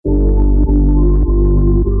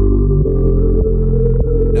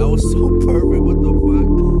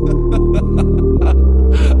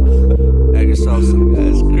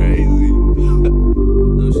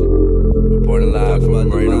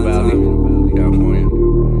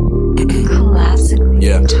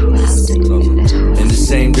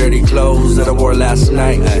dirty clothes that I wore last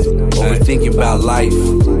night. Overthinking about life,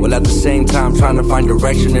 while at the same time trying to find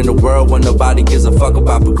direction in a world when nobody gives a fuck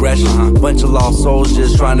about progression. Bunch of lost souls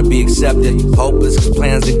just trying to be accepted. Hopeless cause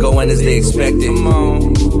plans ain't going as they expected.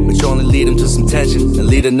 But you only lead them to some tension and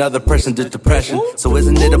lead another person to depression. So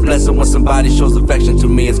isn't it a blessing when somebody shows affection? To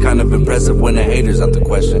me it's kind of impressive when the haters out the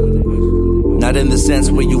question. Not in the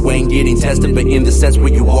sense where you ain't getting tested, but in the sense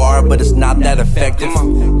where you are, but it's not that effective.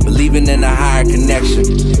 Believing in a higher connection.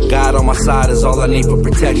 God on my side is all I need for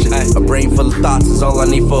protection. A brain full of thoughts is all I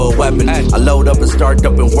need for a weapon. I load up and start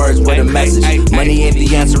dumping words with a message. Money ain't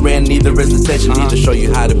the answer and neither is attention. Need to show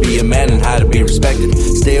you how to be a man and how to be respected.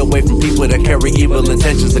 Stay away from people that carry evil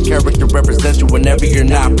intentions. The character represents you whenever you're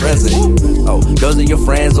not present. Oh, those are your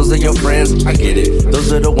friends, those are your friends. I get it.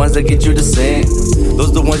 Those are the ones that get you to sin.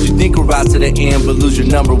 Those are the ones you think are out to the end, but lose your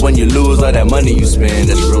number when you lose all that money you spend.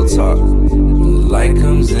 That's real talk. When the light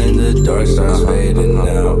comes in, the dark starts fading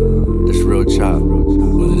out. That's real chop.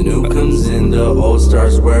 When the new comes in, the old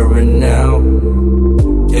starts wearing out.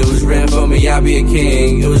 It was written for me, I'll be a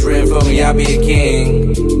king. It was written for me, I'll be a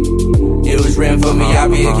king. It was written for me, I'll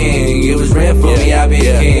be a king. It was written for me, I'll be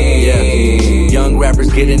a king. Young rappers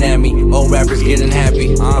getting at me, old rappers getting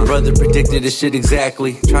happy. My brother predicted this shit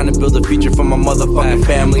exactly. Trying to build a future for my motherfucking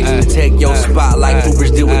family. Take your spot like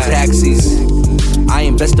Ubers deal with taxis. I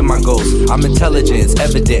invest in my goals, I'm intelligent, it's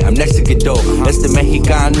evident, I'm next to Godot. That's the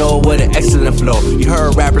Mexicano with an excellent flow. You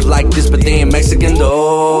heard rappers like this, but they ain't Mexican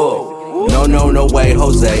though. No way,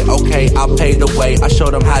 Jose. Okay, I'll pay the way. I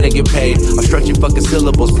showed them how to get paid. I stretch your fucking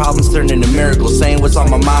syllables, problems turn into miracles. Saying what's on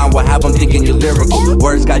my mind will have them thinking you're lyrical.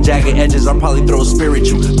 Words got jagged edges, I'll probably throw a spirit at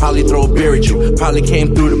you. Probably throw a beer at you. Probably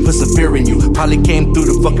came through to put some fear in you. Probably came through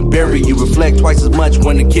to fucking bury you. Reflect twice as much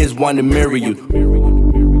when the kids want to mirror you.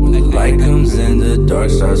 When the light comes in, the dark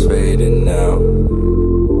starts fading out.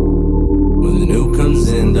 When the new comes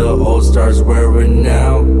in, the old starts wearing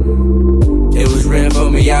out. It was written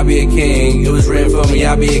for me, I'll be a king. It was written for me,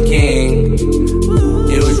 I'll be a king.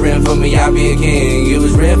 It was written for me, I'll be a king. It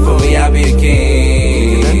was written for me, I'll be a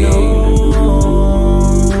king. I know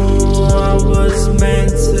I was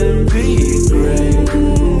meant to be great.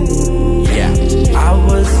 Yeah, I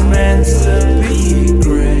was meant to be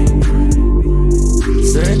great.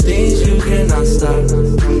 Certain things you cannot stop.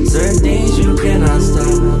 Certain things you cannot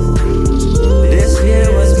stop. This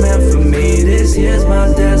year was meant for me. This year's my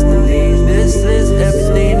destiny. This is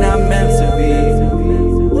everything I'm meant to be.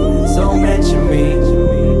 So meant to me.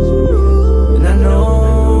 And I know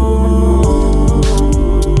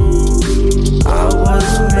I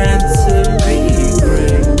was meant to be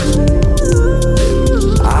great.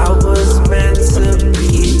 I was meant to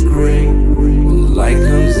be great. when the light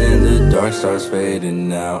comes in, the dark starts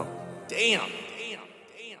fading out. Damn.